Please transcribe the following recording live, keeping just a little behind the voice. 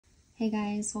Hey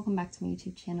guys, welcome back to my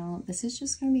YouTube channel. This is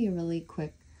just going to be a really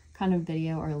quick kind of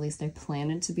video, or at least I plan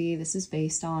it to be. This is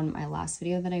based on my last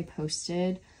video that I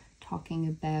posted talking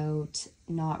about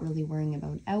not really worrying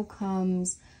about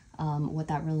outcomes, what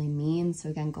that really means. So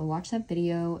again, go watch that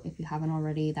video if you haven't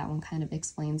already. That one kind of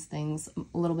explains things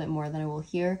a little bit more than I will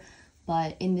here.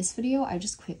 But in this video, I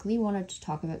just quickly wanted to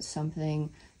talk about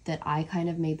something that I kind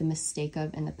of made the mistake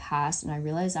of in the past, and I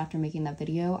realized after making that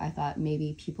video, I thought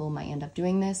maybe people might end up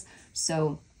doing this.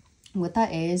 So what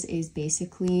that is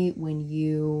basically when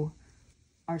you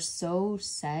are so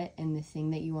set in the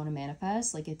thing that you want to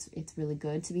manifest, like it's really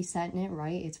good to be set in it,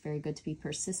 right? It's very good to be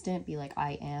persistent, be like,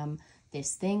 I am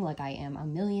this thing, like I am a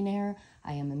millionaire,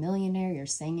 I am a millionaire, you're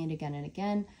saying it again and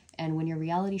again. And when your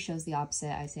reality shows the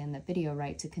opposite, I say in that video,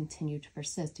 right, to continue to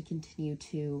persist, to continue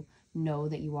to know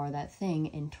that you are that thing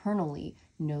internally,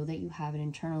 know that you have it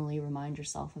internally, remind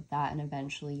yourself of that, and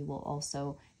eventually you will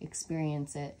also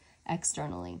experience it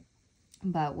externally.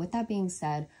 But with that being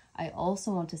said, I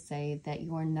also want to say that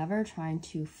you are never trying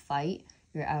to fight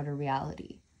your outer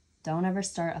reality. Don't ever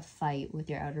start a fight with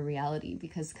your outer reality,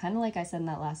 because kind of like I said in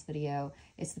that last video,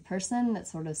 it's the person that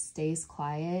sort of stays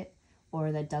quiet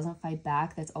or that doesn't fight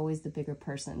back that's always the bigger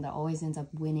person, that always ends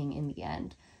up winning in the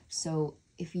end. So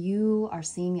if you are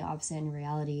seeing the opposite in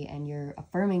reality and you're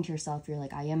affirming to yourself, you're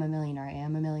like, I am a millionaire, I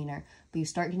am a millionaire, but you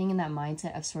start getting in that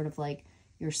mindset of sort of like,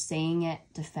 you're saying it,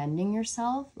 defending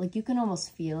yourself, like you can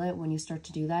almost feel it when you start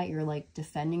to do that. You're like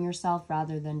defending yourself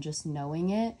rather than just knowing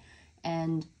it.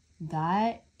 And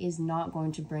that is not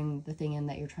going to bring the thing in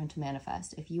that you're trying to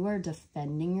manifest. If you are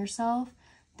defending yourself,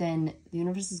 then the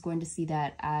universe is going to see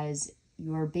that as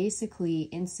you're basically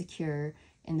insecure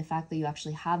in the fact that you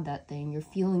actually have that thing. You're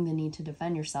feeling the need to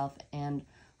defend yourself. And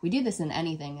we do this in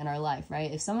anything in our life,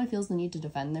 right? If someone feels the need to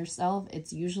defend themselves,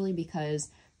 it's usually because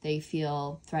they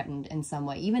feel threatened in some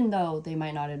way, even though they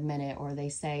might not admit it, or they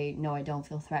say, no, I don't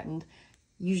feel threatened.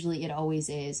 Usually it always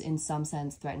is in some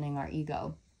sense threatening our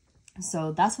ego.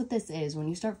 So that's what this is. When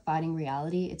you start fighting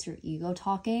reality, it's your ego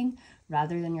talking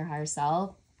rather than your higher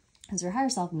self, because your higher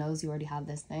self knows you already have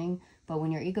this thing. But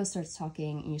when your ego starts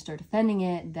talking and you start defending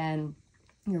it, then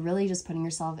you're really just putting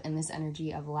yourself in this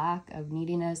energy of lack, of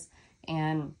neediness,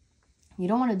 and you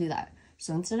don't want to do that.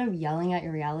 So instead of yelling at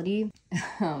your reality,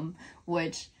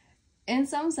 which in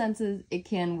some senses it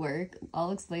can work,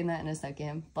 I'll explain that in a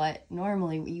second, but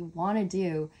normally what you want to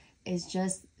do is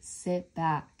just sit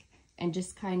back and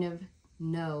just kind of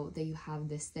know that you have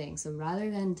this thing. So rather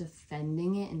than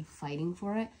defending it and fighting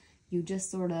for it, you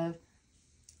just sort of,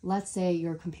 let's say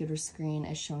your computer screen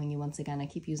is showing you, once again, I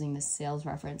keep using this sales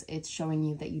reference, it's showing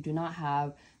you that you do not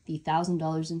have the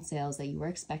 $1,000 in sales that you were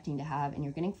expecting to have, and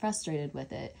you're getting frustrated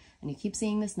with it, and you keep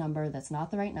seeing this number that's not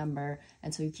the right number,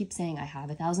 and so you keep saying, I have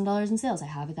 $1,000 in sales, I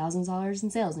have $1,000 in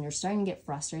sales, and you're starting to get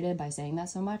frustrated by saying that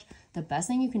so much. The best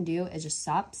thing you can do is just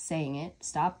stop saying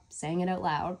it out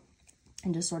loud,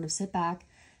 and just sort of sit back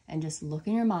and just look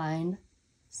in your mind,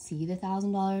 see the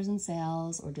 $1,000 in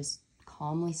sales, or just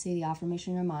calmly say the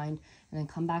affirmation in your mind, and then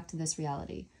come back to this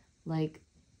reality. Like,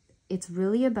 it's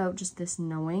really about just this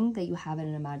knowing that you have it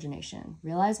in imagination.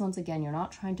 Realize, once again, you're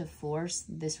not trying to force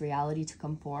this reality to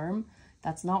conform.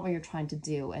 That's not what you're trying to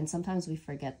do. And sometimes we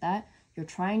forget that. You're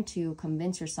trying to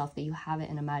convince yourself that you have it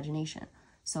in imagination.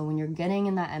 So when you're getting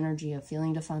in that energy of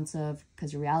feeling defensive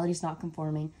because your reality is not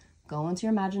conforming, go into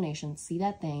your imagination, see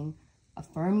that thing,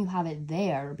 affirm you have it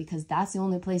there, because that's the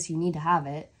only place you need to have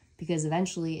it. Because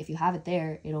eventually, if you have it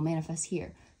there, it'll manifest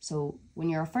here. So when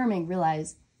you're affirming,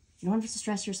 realize you don't have to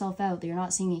stress yourself out that you're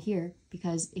not seeing it here,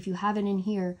 because if you have it in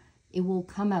here, it will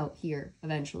come out here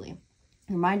eventually.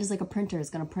 Your mind is like a printer. It's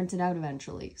going to print it out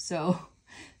eventually. So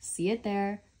see it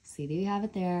there, see that you have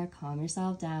it there, calm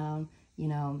yourself down,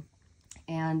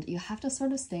 and you have to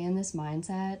sort of stay in this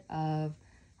mindset of,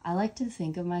 I like to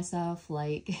think of myself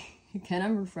like, again,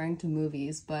 I'm referring to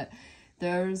movies, but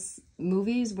there's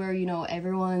movies where,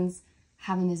 everyone's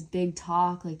having this big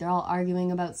talk, like they're all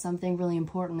arguing about something really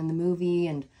important in the movie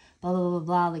and blah, blah, blah,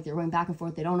 blah, like they're going back and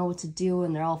forth, they don't know what to do,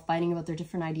 and they're all fighting about their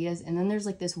different ideas. And then there's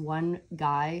like this one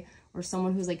guy or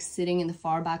someone who's like sitting in the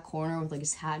far back corner with like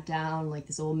his hat down, like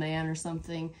this old man or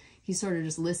something. He's sort of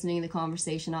just listening to the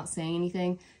conversation, not saying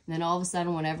anything. And then all of a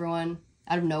sudden, when everyone,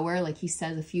 out of nowhere, like he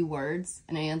says a few words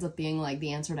and it ends up being like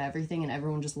the answer to everything, and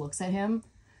everyone just looks at him.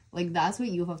 Like, that's what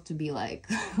you have to be like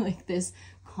this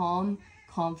calm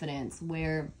confidence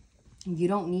where you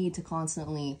don't need to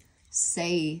constantly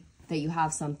say that you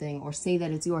have something or say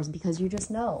that it's yours, because you just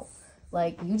know.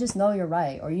 Like, you just know you're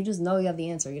right, or you just know you have the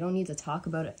answer. You don't need to talk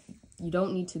about it. You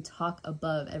don't need to talk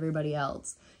above everybody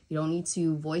else. You don't need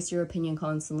to voice your opinion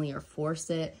constantly or force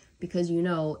it, because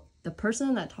the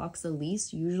person that talks the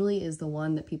least usually is the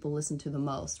one that people listen to the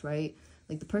most, right?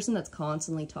 Like the person that's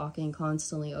constantly talking,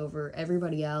 constantly over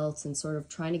everybody else and sort of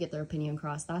trying to get their opinion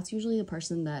across, that's usually the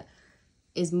person that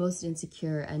is most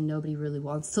insecure and nobody really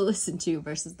wants to listen to,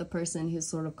 versus the person who's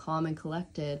sort of calm and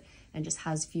collected and just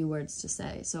has few words to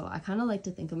say. So I kind of like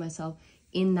to think of myself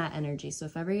in that energy. So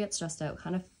if ever you get stressed out,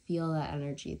 kind of feel that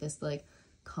energy, this like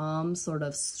calm, sort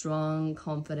of strong,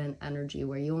 confident energy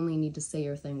where you only need to say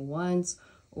your thing once,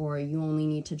 or you only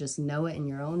need to just know it in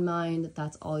your own mind.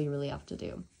 That's all you really have to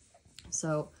do.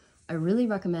 So I really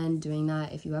recommend doing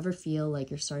that if you ever feel like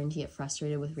you're starting to get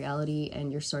frustrated with reality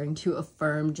and you're starting to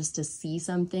affirm just to see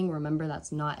something. Remember,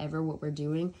 that's not ever what we're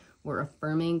doing. We're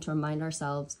affirming to remind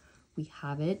ourselves we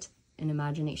have it in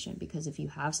imagination, because if you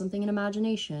have something in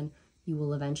imagination, you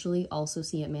will eventually also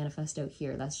see it manifest out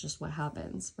here. That's just what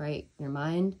happens, right? Your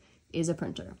mind is a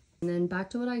printer. And then back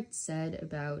to what I said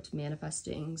about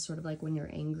manifesting, sort of like when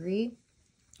you're angry,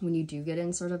 when you do get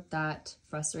in sort of that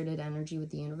frustrated energy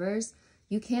with the universe,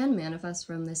 you can manifest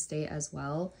from this state as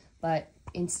well. But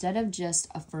instead of just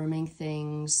affirming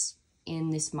things in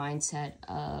this mindset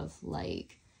of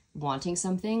like wanting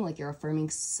something, like you're affirming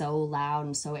so loud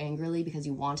and so angrily because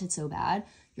you want it so bad,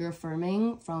 you're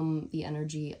affirming from the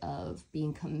energy of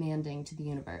being commanding to the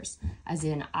universe. As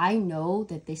in, I know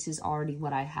that this is already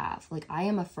what I have. Like, I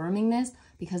am affirming this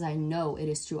because I know it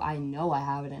is true. I know I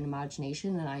have it in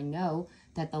imagination, and I know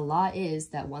that the law is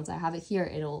that once I have it here,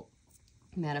 it'll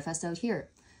manifest out here.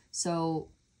 So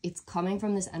it's coming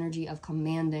from this energy of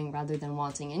commanding rather than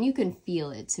wanting. And you can feel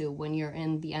it too when you're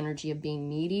in the energy of being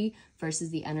needy versus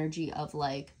the energy of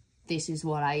like, this is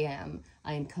what I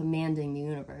am commanding the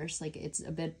universe. Like, it's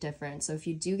a bit different. So if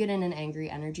you do get in an angry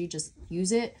energy, just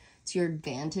use it to your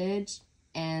advantage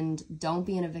and don't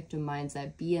be in a victim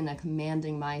mindset. Be in a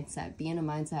commanding mindset. Be in a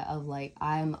mindset of like,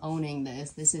 I'm owning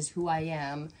this. This is who I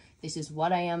am. This is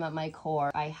what I am at my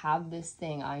core. I have this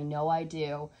thing. I know I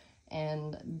do.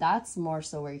 And that's more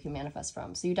so where you can manifest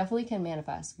from. So you definitely can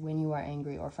manifest when you are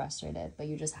angry or frustrated, but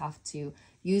you just have to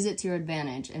use it to your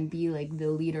advantage and be like the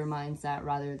leader mindset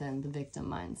rather than the victim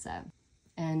mindset.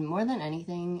 And more than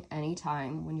anything,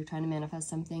 anytime when you're trying to manifest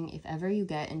something, if ever you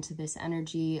get into this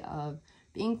energy of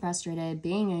being frustrated,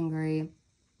 being angry,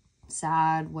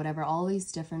 sad, whatever, all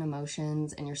these different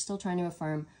emotions, and you're still trying to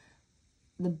affirm,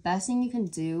 the best thing you can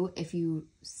do if you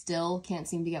still can't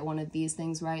seem to get one of these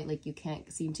things right, like you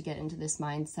can't seem to get into this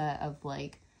mindset of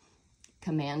like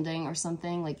commanding or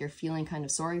something, like you're feeling kind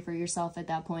of sorry for yourself at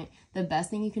that point, the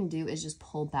best thing you can do is just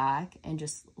pull back and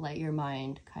just let your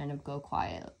mind kind of go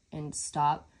quiet and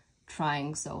stop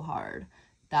trying so hard.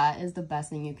 That is the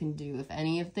best thing you can do. If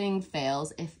anything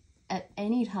fails, if at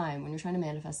any time when you're trying to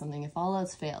manifest something, if all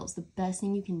else fails, the best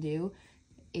thing you can do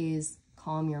is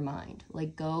calm your mind.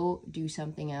 Like, go do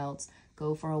something else,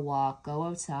 go for a walk, go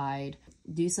outside,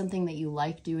 do something that you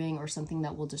like doing or something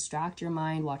that will distract your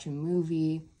mind, watch a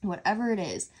movie, whatever it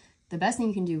is. The best thing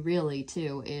you can do really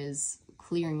too is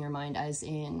clearing your mind, as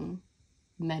in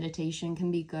meditation can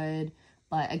be good,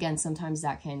 but again, sometimes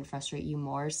that can frustrate you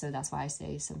more. So that's why I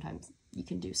say sometimes you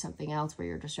can do something else where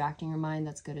you're distracting your mind.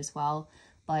 That's good as well.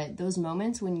 But those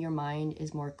moments when your mind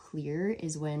is more clear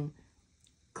is when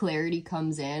clarity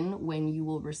comes in, when you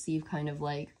will receive kind of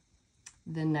like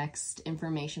the next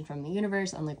information from the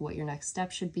universe on like what your next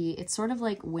step should be. It's sort of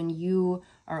like when you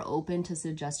are open to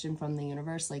suggestion from the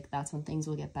universe, like that's when things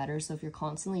will get better. So if you're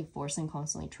constantly forcing,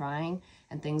 constantly trying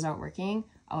and things aren't working,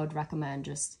 I would recommend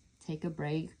just take a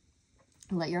break,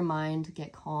 let your mind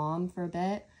get calm for a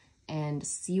bit and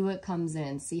see what comes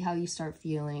in, see how you start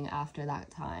feeling after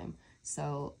that time.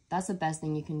 So that's the best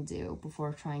thing you can do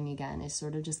before trying again, is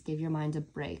sort of just give your mind a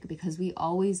break, because we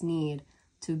always need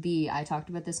to be, I talked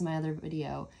about this in my other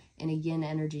video, in a yin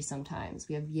energy sometimes.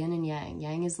 We have yin and yang.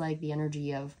 Yang is like the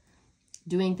energy of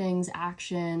doing things,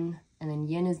 action, and then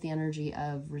yin is the energy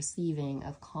of receiving,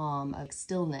 of calm, of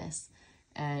stillness.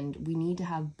 And we need to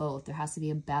have both. There has to be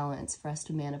a balance for us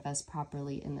to manifest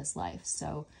properly in this life.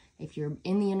 So if you're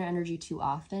in the yin energy too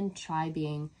often, try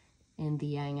being in the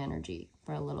yang energy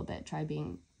for a little bit.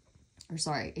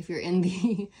 If you're in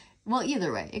the, well,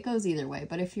 either way, it goes either way.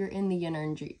 But if you're in the yin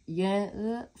energy,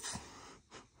 if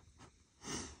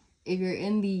you're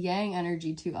in the yang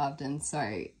energy too often,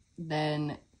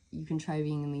 then you can try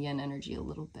being in the yin energy a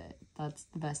little bit. That's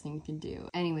the best thing you can do.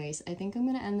 Anyways, I think I'm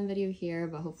going to end the video here,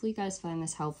 but hopefully you guys find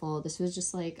this helpful. This was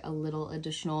just like a little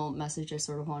additional message I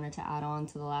sort of wanted to add on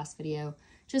to the last video,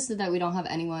 just so that we don't have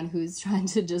anyone who's trying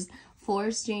to just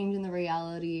force change in the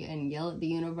reality and yell at the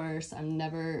universe. I'm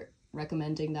never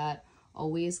recommending that.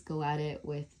 Always go at it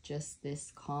with just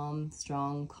this calm,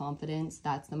 strong confidence.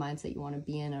 That's the mindset you want to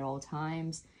be in at all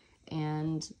times.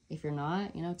 And if you're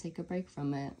not, you know, take a break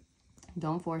from it.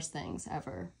 Don't force things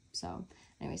ever. So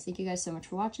anyways, thank you guys so much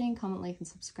for watching. Comment, like, and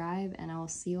subscribe, and I will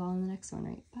see you all in the next one.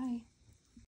 Right, bye.